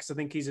start because I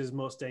think he's his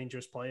most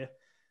dangerous player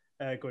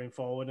going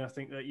forward. And I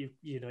think that you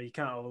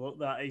can't overlook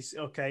that. He's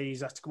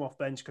had to come off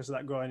bench because of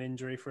that groin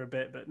injury for a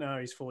bit, but now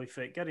he's fully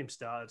fit. Get him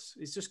started.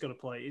 He's just got to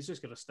play. He's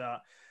just got to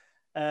start.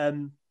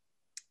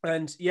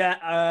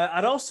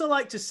 I'd also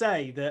like to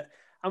say that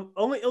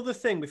only other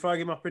thing before I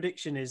give my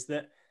prediction is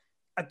that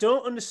I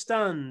don't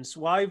understand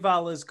why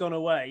Val has gone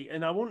away,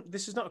 and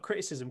this is not a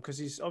criticism because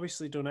he's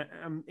obviously done it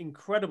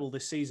incredible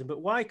this season.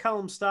 But why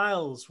Callum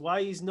Styles?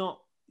 Why he's not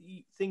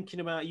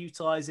thinking about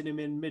utilising him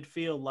in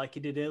midfield like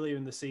he did earlier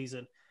in the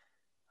season?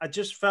 I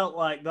just felt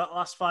like that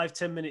last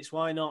 5-10 minutes.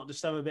 Why not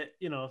just have a bit,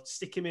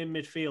 stick him in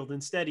midfield?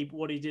 Instead,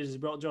 what he did is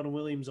brought John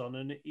Williams on,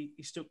 and he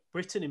stuck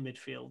Britton in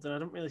midfield, and I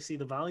don't really see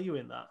the value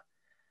in that.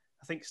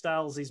 I think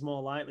Styles is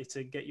more likely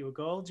to get you a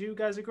goal. Do you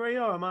guys agree,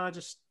 or am I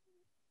just?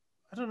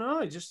 I don't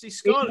know. He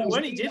scored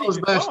when he did it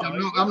before. Best.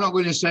 I'm not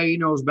going to say he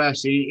knows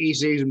best. He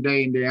sees them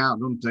day in, day out,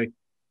 doesn't he?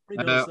 He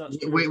does, that's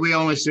true. We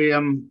only see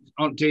him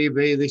on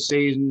TV this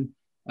season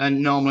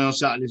and normally on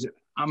Saturdays.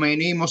 I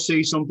mean, he must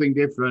see something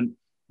different.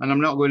 And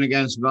I'm not going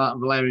against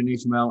Valerian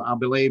Ismail. I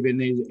believe in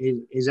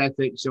his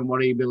ethics and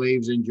what he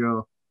believes in,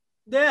 Joe.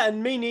 Yeah,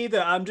 and me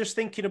neither. I'm just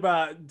thinking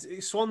about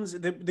Swansea.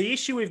 The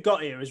issue we've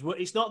got here is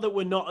it's not that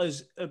we're not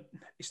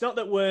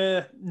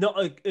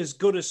as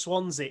good as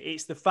Swansea.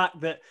 It's the fact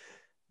that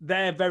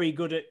they're very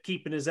good at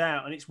keeping us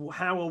out, and it's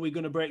how are we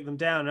going to break them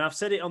down? And I've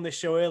said it on this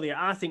show earlier.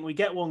 I think we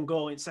get one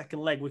goal in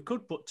second leg, we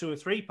could put 2 or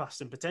 3 past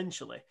them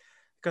potentially,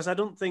 because I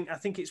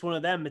think it's one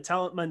of them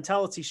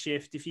mentality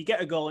shift. If you get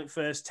a goal in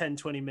first 10,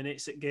 20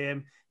 minutes at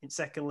game, in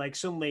second leg,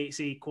 suddenly it's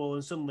equal,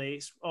 and suddenly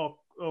it's what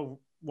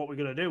we're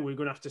going to do. We're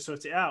going to have to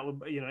sort it out.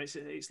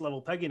 It's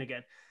level pegging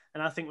again,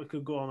 and I think we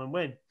could go on and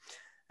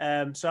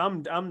win. So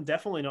I'm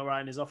definitely not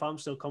writing this off. I'm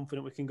still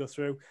confident we can go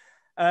through.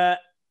 I'll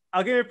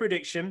give you a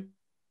prediction.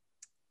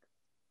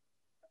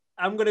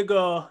 I'm going to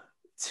go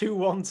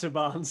 2-1 to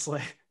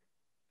Barnsley.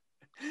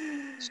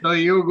 So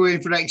you're going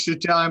for extra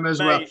time as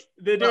well?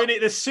 They're doing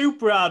it the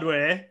super hard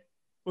way.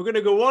 We're going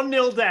to go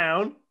 1-0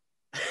 down.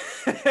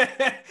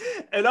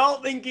 And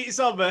I'll think it's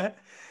over.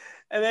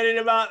 And then in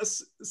about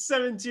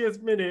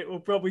 70th minute, we'll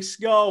probably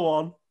score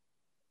one.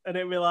 And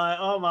it'll be like,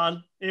 oh,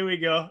 man, here we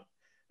go.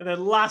 And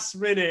then last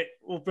minute,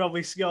 we'll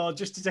probably score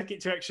just to take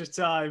it to extra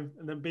time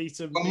and then beat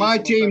them. Well, my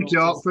team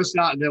talk for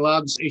Saturday,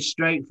 lads, is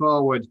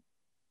straightforward.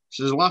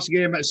 So the last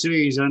game of the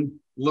season,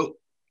 look,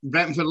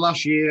 Brentford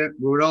last year,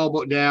 we were all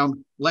but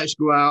down. Let's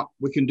go out.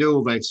 We can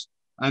do this.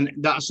 And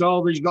that's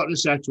all he's got to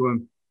say to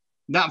him.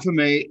 That, for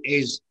me,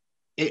 is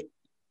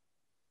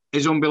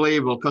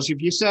unbelievable. Because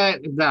if you say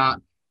that,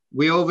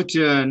 we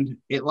overturned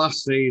it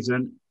last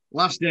season,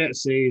 last day of the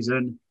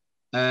season,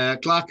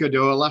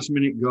 Clark-Addo,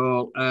 last-minute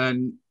goal,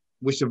 and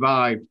we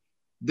survived.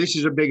 This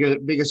is a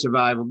bigger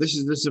survival. This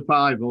is the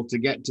survival to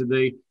get to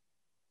the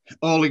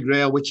Holy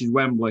Grail, which is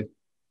Wembley.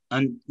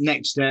 And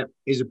next step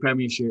is a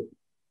Premiership.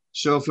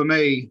 So for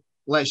me,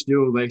 let's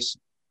do this.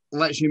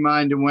 Let's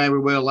remind them where we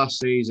were last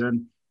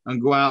season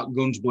and go out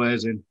guns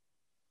blazing.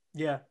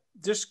 Yeah,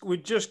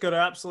 we've just got to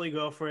absolutely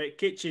go for it.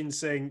 Kitchen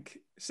sink.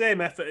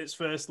 Same effort as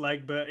first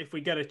leg, but if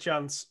we get a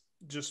chance,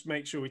 just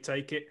make sure we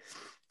take it.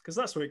 Because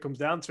that's what it comes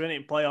down to, isn't it?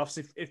 In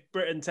playoffs, if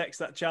Britain takes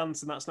that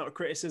chance, and that's not a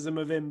criticism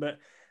of him, but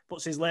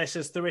puts his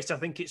laces through it, I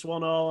think it's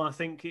 1-1. I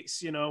think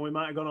it's, we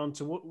might have gone on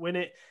to win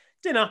it.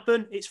 Didn't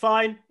happen. It's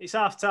fine. It's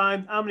half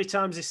time. How many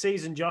times this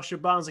season, Josh,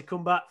 have Barnsley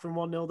come back from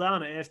 1-0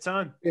 down at half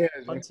time? Yeah,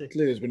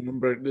 exactly. There's been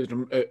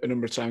a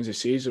number of times this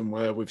season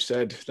where we've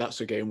said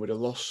that's a game we'd have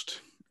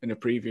lost in a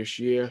previous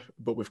year,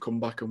 but we've come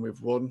back and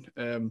we've won.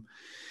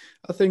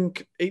 I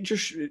think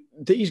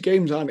these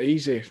games aren't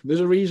easy.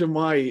 There's a reason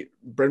why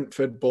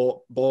Brentford,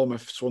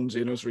 Bournemouth,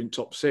 Swansea, and us are in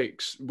top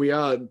 6. We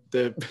are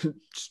the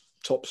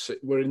top 6.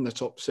 We're in the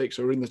top 6.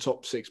 We're in the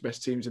top 6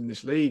 best teams in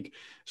this league.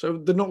 So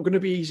they're not going to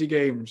be easy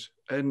games,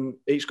 and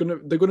they're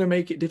going to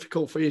make it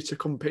difficult for you to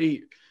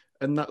compete.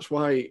 And that's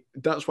why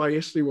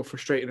yesterday were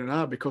frustrating and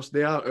hard, because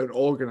they are an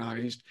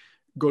organised,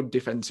 good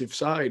defensive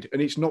side,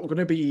 and it's not going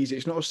to be easy.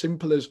 It's not as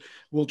simple as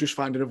we'll just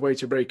find another way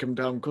to break them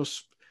down,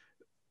 because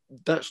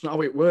that's not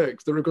how it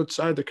works. They're a good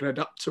side that can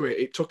adapt to it.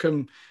 It took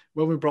them,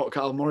 when we brought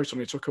Carl Morris on,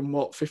 it took them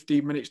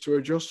 15 minutes to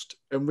adjust,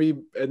 and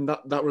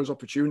that was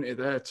opportunity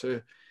there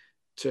to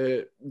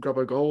grab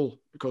a goal,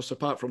 because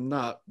apart from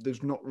that, there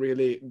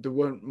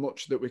weren't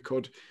much that we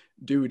could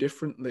do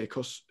differently,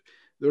 because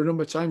there were a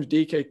number of times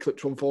DK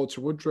clipped one forward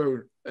to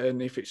Woodrow,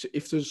 and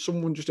if there's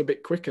someone just a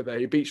bit quicker there,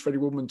 he beats Freddie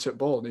Woodman to the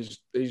ball and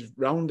he's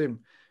round him.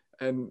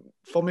 And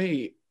for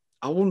me,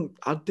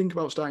 I'd think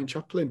about starting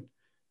Chaplin,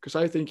 because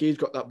I think he's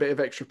got that bit of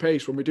extra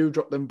pace. When we do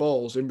drop them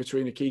balls in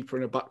between a keeper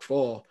and a back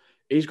four,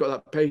 he's got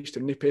that pace to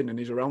nip in, and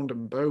he's around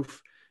them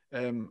both.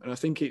 And I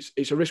think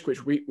it's a risk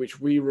which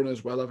we run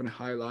as well, having a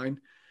high line.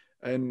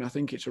 And I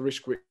think it's a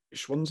risk which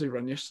Swansea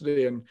ran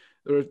yesterday. And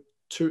there are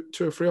two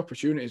or three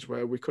opportunities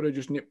where we could have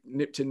just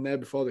nipped in there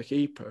before the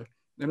keeper.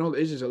 And all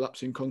it is a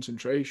lapse in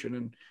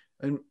concentration,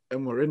 and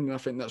we're in. And I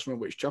think that's one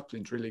which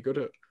Chaplin's really good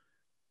at.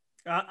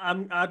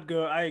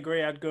 I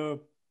agree. I'd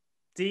go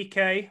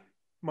DK,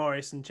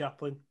 Morris, and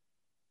Chaplin,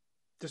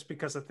 just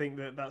because I think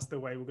that's the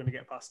way we're going to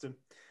get past him.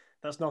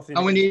 That's nothing.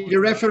 And we need a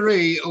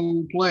referee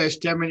who plays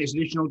 10 minutes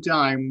additional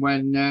time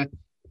when.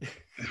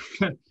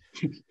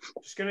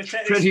 Just going to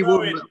take Freddie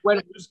Woodman.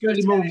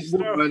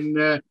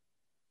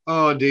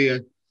 Oh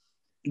dear,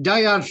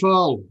 diehard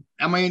fall.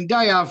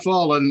 Diehard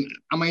fall, and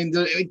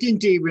it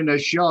didn't even a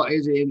shot,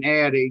 is it, in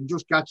air? He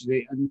just catches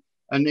it,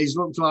 and it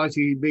looks like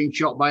he's being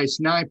shot by a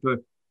sniper.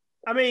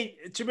 To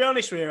be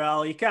honest with you,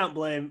 Al, you can't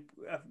blame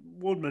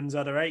Woodman's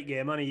had a great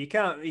game, hasn't he? You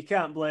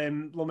can't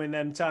blame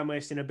them time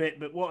wasting a bit.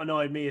 But what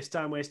annoyed me is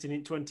time wasting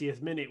in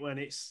 20th minute,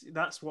 when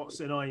that's what's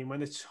annoying,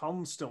 when they're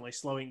constantly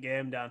slowing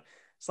game down.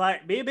 It's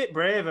like, be a bit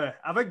braver,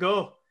 have a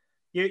go.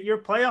 You're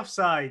playoff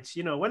sides,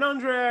 when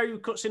Andre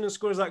Ayew cuts in and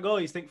scores that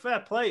goal, you think fair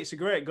play, it's a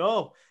great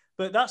goal.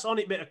 But that's on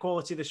it bit of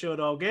quality they showed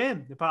all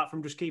game, apart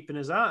from just keeping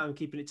us out and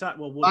keeping it tight.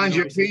 Well, Mind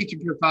you,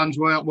 Peterborough fans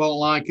won't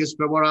like us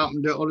for what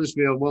happened at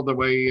Huddersfield, will they,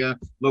 with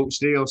Luke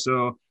Steele?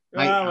 So,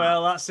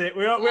 well, that's it.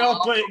 We all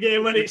play a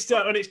game when it's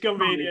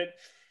convenient.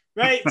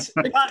 Right,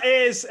 that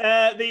is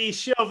the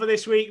show for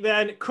this week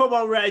then. Come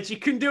on, Reg, you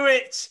can do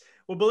it.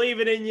 We're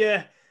believing in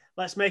you.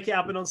 Let's make it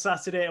happen on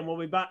Saturday, and we'll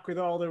be back with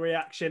all the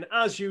reaction,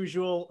 as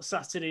usual,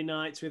 Saturday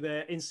night with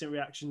an instant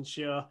reaction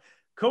show.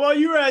 Come on,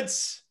 you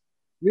Reds!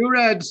 You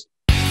Reds!